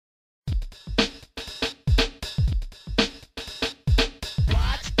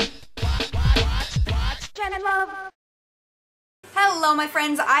Hello my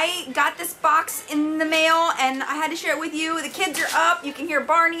friends, I got this box in the mail and I had to share it with you. The kids are up, you can hear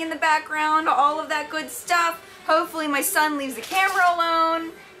Barney in the background, all of that good stuff. Hopefully my son leaves the camera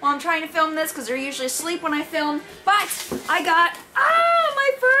alone while I'm trying to film this because they're usually asleep when I film. But I got,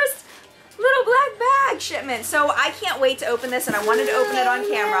 my first little black bag shipment. So I can't wait to open this and I wanted to open it on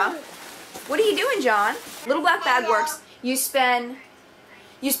camera. What are you doing, John? Little black bag works. You spend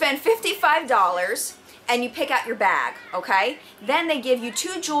 $55 and you pick out your bag, okay? Then they give you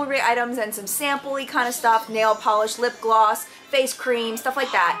 2 jewelry items and some sample-y kind of stuff, nail polish, lip gloss, face cream, stuff like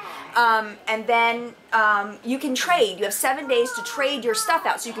that. And then you can trade. You have 7 days to trade your stuff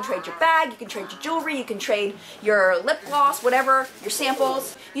out. So you can trade your bag, you can trade your jewelry, you can trade your lip gloss, whatever, your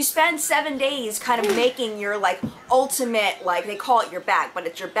samples. You spend 7 days kind of making your like ultimate, like they call it your bag, but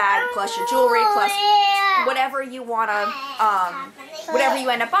it's your bag plus your jewelry plus whatever you wanna, whatever you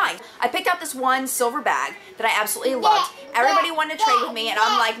end up buying. I picked out this one silver bag that I absolutely loved. Everybody wanted to trade with me and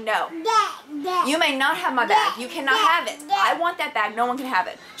I'm like, no. You may not have my bag. You cannot have it. I want that bag. No one can have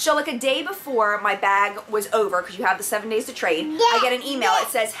it. So like a day before my bag was over, because you have the 7 days to trade, I get an email. It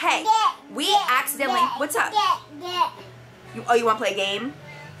says, hey, we accidentally, what's up? You want to play a game?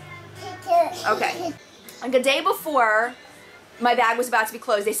 Okay. Like a day before my bag was about to be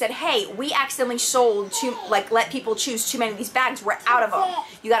closed, they said, hey, we accidentally sold let people choose too many of these bags. We're out of them.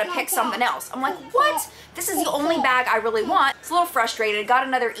 You got to pick something else. I'm like, what? This is the only bag I really want. It's a little frustrated. Got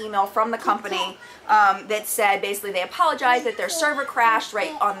another email from the company that said basically they apologized that their server crashed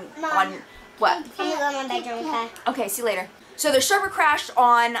right on what? I'm gonna go in my bedroom, okay? Okay, see you later. So their server crashed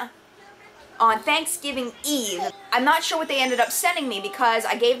on Thanksgiving Eve. I'm not sure what they ended up sending me because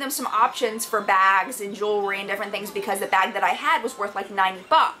I gave them some options for bags and jewelry and different things because the bag that I had was worth like 90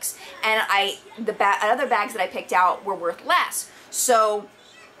 bucks and other bags that I picked out were worth less. So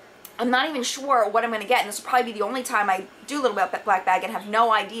I'm not even sure what I'm going to get, and this will probably be the only time I do a little bit of black bag and have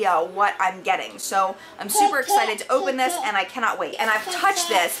no idea what I'm getting. So I'm super excited to open this and I cannot wait. And I've touched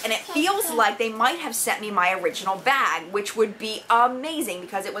this and it feels like they might have sent me my original bag, which would be amazing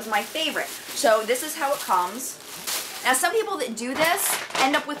because it was my favorite. So this is how it comes. Now some people that do this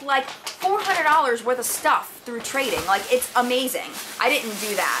end up with like $400 worth of stuff through trading. Like, it's amazing. I didn't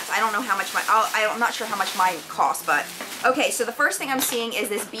do that. I don't know how much I'm not sure how much mine cost, but okay, so the first thing I'm seeing is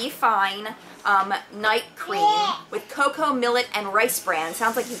this Be Fine night cream with cocoa, millet, and rice bran.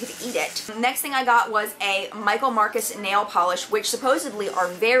 Sounds like you could eat it. Next thing I got was a Michael Marcus nail polish, which supposedly are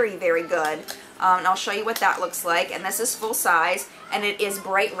very, very good. And I'll show you what that looks like. And this is full size, and it is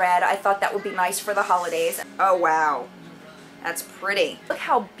bright red. I thought that would be nice for the holidays. Oh, wow. That's pretty. Look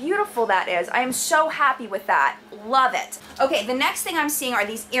how beautiful that is. I am so happy with that. Love it. Okay, the next thing I'm seeing are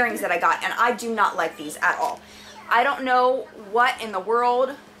these earrings that I got, and I do not like these at all. I don't know what in the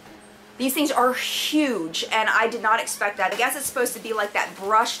world. These things are huge, and I did not expect that. I guess it's supposed to be like that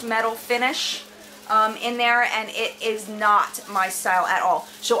brushed metal finish in there, and it is not my style at all.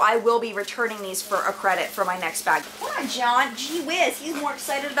 So I will be returning these for a credit for my next bag. Come on, John. Gee whiz, he's more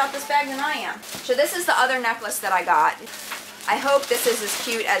excited about this bag than I am. So this is the other necklace that I got. I hope this is as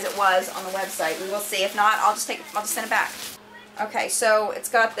cute as it was on the website. We will see. If not, I'll just send it back. Okay, so it's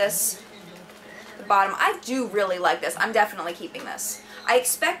got this, the bottom. I do really like this. I'm definitely keeping this. I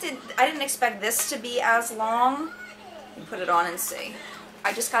didn't expect this to be as long. Let me put it on and see.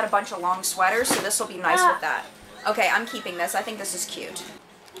 I just got a bunch of long sweaters, so this will be nice with that. Okay, I'm keeping this. I think this is cute.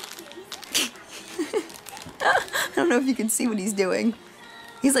 I don't know if you can see what he's doing.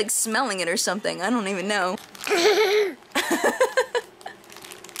 He's like smelling it or something. I don't even know.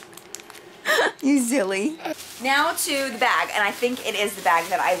 You silly. Now to the bag, and I think it is the bag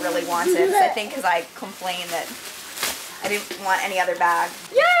that I really wanted. I think because I complained that I didn't want any other bag.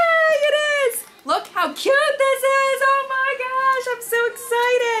 Yay, it is! Look how cute this is! Oh my gosh, I'm so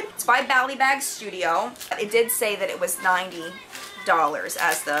excited! It's by BALIBELTS Studio. It did say that it was $90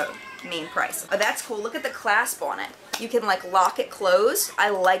 as the main price. Oh, that's cool. Look at the clasp on it. You can like lock it closed. I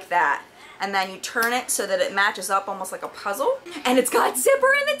like that. And then you turn it so that it matches up almost like a puzzle. And it's got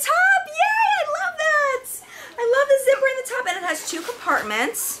zipper in the top! Yay! I love that! I love the zipper in the top, and it has 2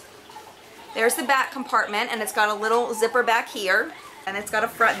 compartments. There's the back compartment, and it's got a little zipper back here. And it's got a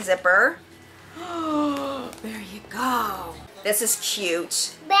front zipper. Oh, there you go. This is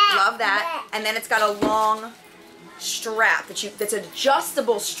cute. Love that. And then it's got a long strap that's an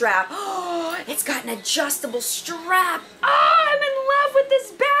adjustable strap. Oh, it's got an adjustable strap. Oh, I'm in love with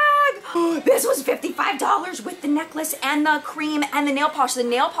this bag. Oh, this was $55 with the necklace and the cream and the nail polish. The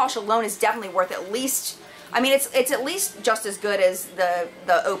nail polish alone is definitely worth at least I mean, it's at least just as good as the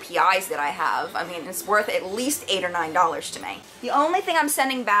OPIs that I have. I mean, it's worth at least $8 or $9 to me. The only thing I'm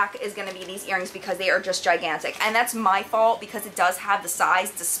sending back is going to be these earrings because they are just gigantic. And that's my fault because it does have the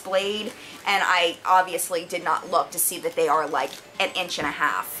size displayed. And I obviously did not look to see that they are like 1.5 inches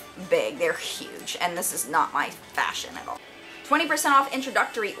big. They're huge. And this is not my fashion at all. 20% off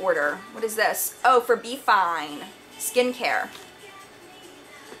introductory order. What is this? Oh, for Be Fine. Skincare.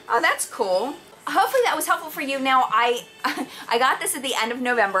 Oh, that's cool. Hopefully that was helpful for you. Now, I got this at the end of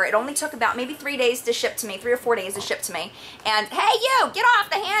November. It only took about maybe 3 days to ship to me, 3 or 4 days to ship to me. And, hey, you, get off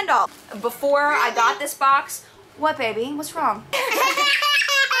the handle. Before I got this box, what, baby? What's wrong? This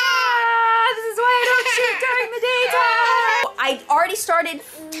is why I don't shoot during the daytime. I already started,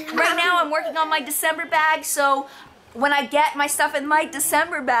 right now I'm working on my December bag, so when I get my stuff in my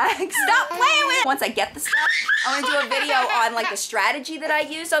December bag, stop playing with it. Once I get the stuff, I'm gonna do a video on like the strategy that I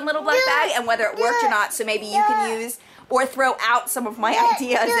used on Little Black Bag and whether it worked or not, so maybe you can use or throw out some of my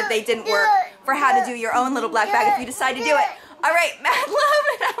ideas if they didn't work for how to do your own Little Black Bag if you decide to do it. All right, mad love,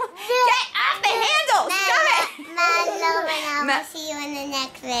 get off the handle, stop it. Mad love, and I'll see you in the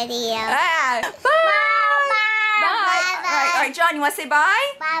next video. Bye. Bye. All right, John, you want to say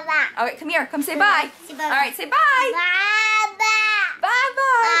bye? Bye-bye. All right, come here. Come say bye. Say bye. All right, say bye. Bye-bye.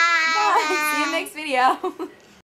 Bye-bye. Bye. See you next video.